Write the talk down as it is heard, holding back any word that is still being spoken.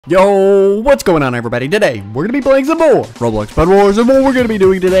Yo, what's going on everybody? Today, we're going to be playing some more Roblox Bedwars, and what we're going to be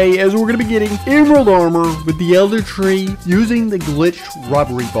doing today is we're going to be getting emerald armor with the elder tree using the glitched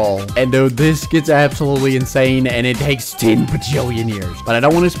rubbery ball. And dude, this gets absolutely insane, and it takes 10 bajillion years. But I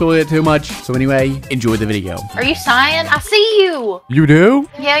don't want to spoil it too much, so anyway, enjoy the video. Are you Cyan? I see you! You do?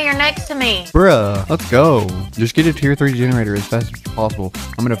 Yeah, you're next to me. Bruh, let's go. Just get a tier 3 generator as fast as possible.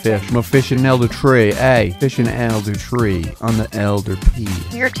 I'm going to fish. I'm going to fish an elder tree. Hey, fish an elder tree on the elder pea.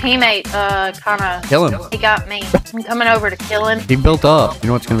 Your teammate, kinda... Kill him. He got me. I'm coming over to kill him. He built up. You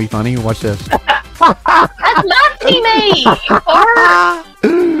know what's going to be funny? Watch this. That's my teammate! You fart!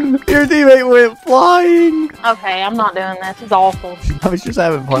 Your teammate went flying. Okay, I'm not doing this. It's awful. I was just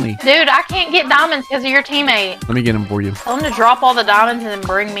having funny. Dude, I can't get diamonds because of your teammate. Let me get him for you. Tell him to drop all the diamonds and then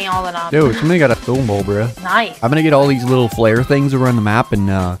bring me all the diamonds. Dude, somebody got a stone ball, bro. Nice. I'm gonna get all these little flare things around the map,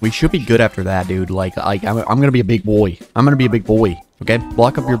 and we should be good after that, dude. Like I'm gonna be a big boy. I'm gonna be a big boy. Okay,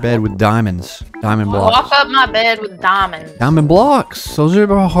 block up your bed with diamonds. Diamond blocks. Block up my bed with diamonds. Diamond blocks. Those are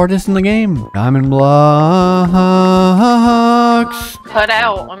the hardest in the game. Diamond blocks. Cut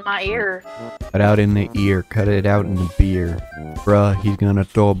out on my ear. Cut out in the ear. Cut it out in the beer. Bruh, he's gonna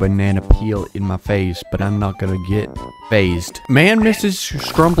throw a banana peel in my face, but I'm not gonna get phased. Man misses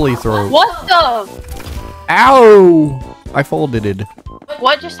scrumply throw. What the? Ow! I folded it.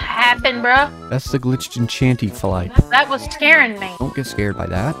 What just happened, bruh? That's the glitched enchanty flight. That was scaring me. Don't get scared by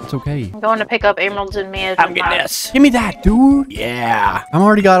that. It's okay. I'm going to pick up emeralds in mid. I'm getting this. Give me that, dude. Yeah. I'm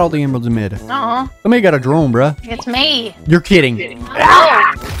already got all the emeralds in mid. Somebody got a drone, bruh. It's me. You're kidding.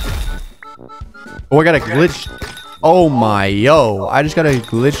 Oh. Oh, I got a glitch. Oh my, yo. I just got a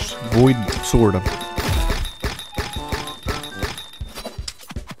glitched void sword.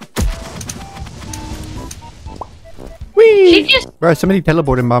 Whee! She just... Bruh, somebody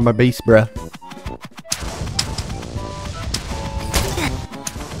teleported by my base, bruh.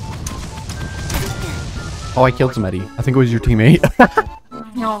 Oh, I killed somebody. I think it was your teammate.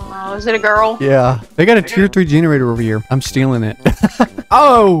 Oh no, is it a girl? Yeah. They got a tier 3 generator over here. I'm stealing it.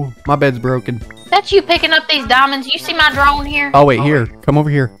 Oh, my bed's broken. That's you picking up these diamonds. You see my drone here? Oh, wait, here. Come over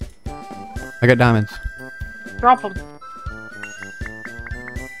here. I got diamonds. Drop them.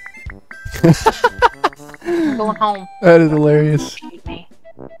 I'm going home. That is hilarious. Shoot me.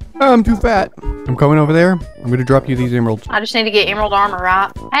 I'm too fat. I'm coming over there. I'm gonna drop you these emeralds. I just need to get emerald armor,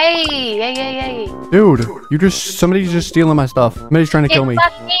 right? Hey. Dude, somebody's just stealing my stuff. Somebody's trying to kill me. It's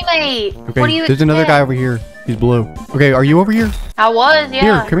my teammate. Okay, What do you there's another guy over here. He's blue. Okay, are you over here? I was, yeah.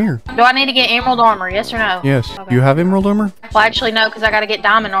 Here, come here. Do I need to get emerald armor, yes or no? Yes. Okay. Do you have emerald armor? Well, actually, no, because I got to get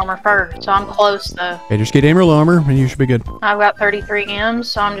diamond armor first, so I'm close, though. Okay, just get emerald armor, and you should be good. I've got 33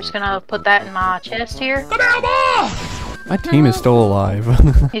 M's, so I'm just going to put that in my chest here. My team is still alive.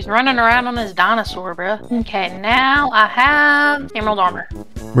 He's running around on his dinosaur, bro. Okay, now I have emerald armor.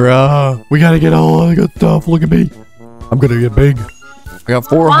 Bruh, we gotta get all the good stuff. Look at me. I'm gonna get big. I got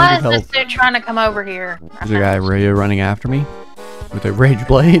 400 Why is health. this dude trying to come over here? There's a guy running after me with a rage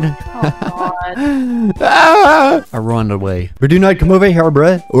blade. Oh, God. Ah! I run away. But do not come over here,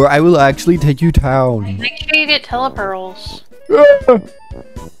 bruh, or I will actually take you down. Make sure you get telepearls.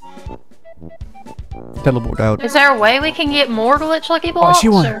 Teleport out. Is there a way we can get more glitch lucky blocks? Oh, she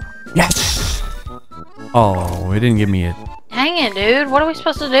won. or- Yes. Oh, it didn't give me it. Dang it, dude. What are we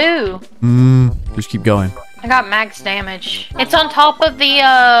supposed to do? Just keep going. I got max damage. It's on top of the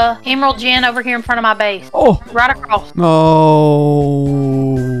emerald gen over here in front of my base. Oh. Right across. No.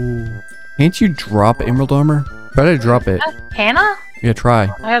 Can't you drop emerald armor? Try to drop it. Can I? Yeah, try. I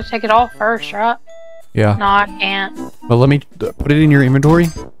gotta take it off first, right? Yeah. No, I can't. But let me put it in your inventory,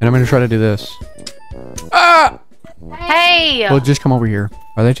 and I'm gonna try to do this. Ah! Hey! Well, just come over here.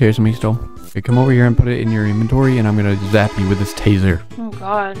 Are they chasing me still? Okay, come over here and put it in your inventory, and I'm gonna zap you with this taser. Oh,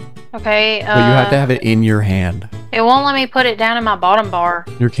 God. Okay, But you have to have it in your hand. It won't let me put it down in my bottom bar.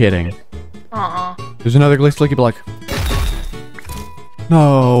 You're kidding. Uh-uh. There's another glitch licky block.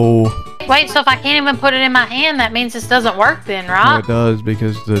 No. Wait, so if I can't even put it in my hand, that means this doesn't work then, No, right? it does,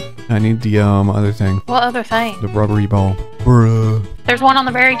 because I need the other thing. What other thing? The rubbery ball. Bruh. There's one on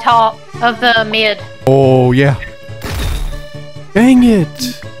the very top of the mid. Oh, yeah. Dang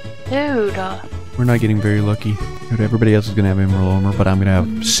it. Dude. We're not getting very lucky. Dude, everybody else is gonna have emerald armor, but I'm gonna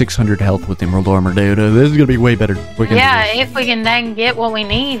have 600 health with emerald armor, dude. This is gonna be way better. Yeah, if we can dang get what we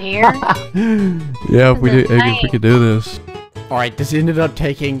need here. Yeah, if we could do this. All right, this ended up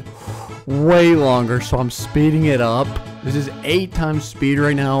taking way longer, so I'm speeding it up. This is 8 times speed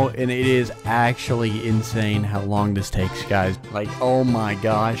right now, and it is actually insane how long this takes, guys. Like, oh my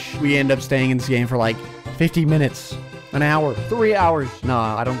gosh. We end up staying in this game for like 50 minutes. An hour, 3 hours. No,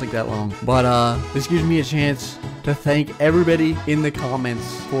 I don't think that long. But this gives me a chance to thank everybody in the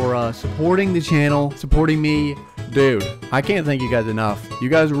comments for supporting the channel, supporting me. Dude, I can't thank you guys enough. You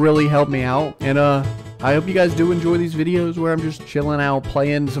guys really helped me out. And I hope you guys do enjoy these videos where I'm just chilling out,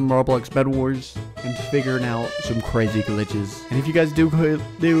 playing some Roblox Bedwars, and figuring out some crazy glitches. And if you guys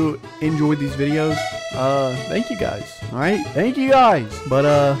do enjoy these videos, thank you guys. All right, thank you guys. But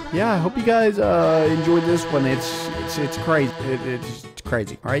yeah, I hope you guys enjoyed this one. It's crazy. It's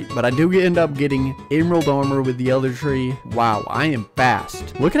crazy. All right, but I do end up getting emerald armor with the elder tree. Wow, I am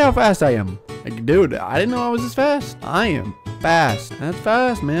fast. Look at how fast I am. Like, dude, I didn't know I was this fast. I am fast. That's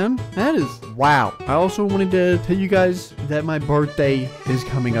fast, man. That is wow. I also wanted to tell you guys that my birthday is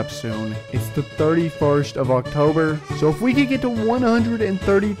coming up soon. It's the 31st of October. So if we could get to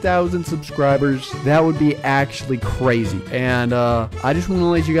 130,000 subscribers, that would be actually crazy. And I just want to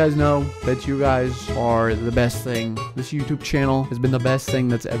let you guys know that you guys are the best thing. This YouTube channel has been the best thing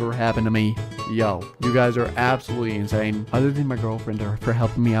that's ever happened to me. Yo, you guys are absolutely insane. Other than my girlfriend for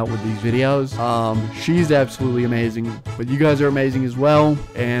helping me out with these videos. She's absolutely amazing. But you guys are amazing as well.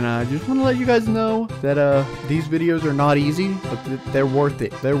 And I just want to let you guys know that these videos are not easy, but they're worth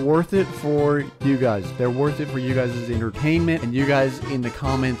it. They're worth it for you guys. They're worth it for you guys' entertainment and you guys in the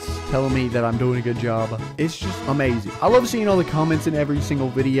comments telling me that I'm doing a good job. It's just amazing. I love seeing all the comments in every single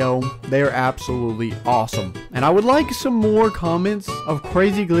video. They are absolutely awesome. And I would like some more comments of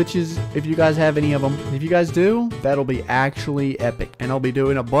crazy glitches if you guys have any of them. If you guys do, that'll be actually epic. And I'll be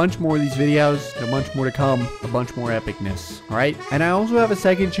doing a bunch more of these videos and a bunch more to come. A bunch more epicness. Alright? And I also have a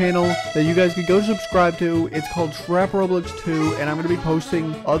second channel that you guys could go subscribe to. It's called Trap Roblox 2, and I'm going to be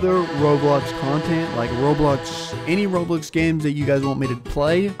posting other Roblox content, like any Roblox games that you guys want me to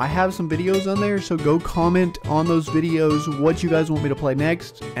play. I have some videos on there, so go comment on those videos what you guys want me to play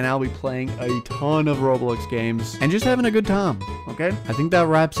next, and I'll be playing a ton of Roblox games and just having a good time, okay? I think that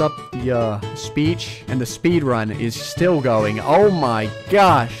wraps up the speech, and the speed run is still going. Oh my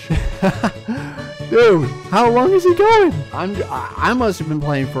gosh. Dude, how long is he going? I must have been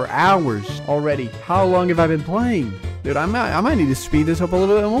playing for hours already. How long have I been playing? Dude, I might need to speed this up a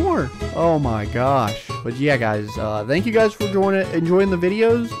little bit more. Oh my gosh. But yeah, guys, thank you guys for enjoying the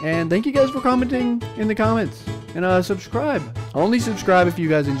videos, and thank you guys for commenting in the comments. And subscribe. Only subscribe if you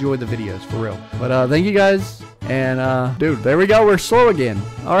guys enjoy the videos, for real. But thank you guys. And dude, there we go. We're slow again.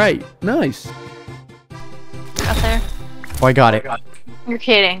 All right, nice. Out there. Oh, I got it. You're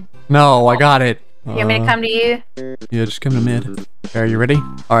kidding. No, I got it. You want me to come to you? Yeah, just come to mid. Are you ready?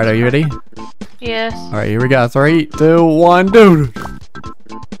 All right, are you ready? Yes. All right, here we go. 3, 2, 1, dude.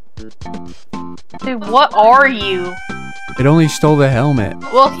 Dude, what are you? It only stole the helmet.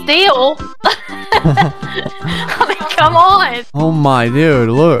 Well, steal. I mean, come on. Oh my, dude,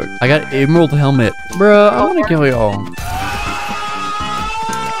 look. I got emerald helmet. Bruh, I want to kill y'all.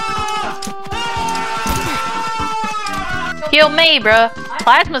 Kill me, bruh.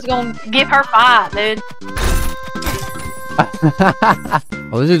 Plasma's gonna give her 5, dude.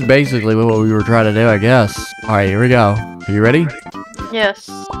 Well, this is basically what we were trying to do, I guess. All right, here we go. Are you ready? Yes.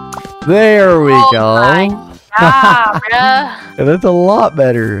 There we go. bruh. Yeah, that's a lot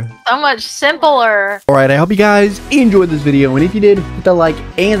better. So much simpler. Alright, I hope you guys enjoyed this video, and if you did, hit that like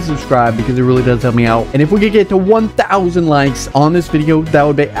and subscribe because it really does help me out. And if we could get to 1,000 likes on this video, that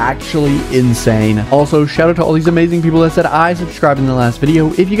would be actually insane. Also, shout out to all these amazing people that said I subscribed in the last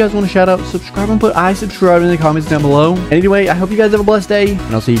video. If you guys want to shout out, subscribe and put I subscribe in the comments down below. And anyway, I hope you guys have a blessed day,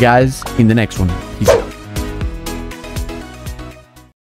 and I'll see you guys in the next one. Peace out.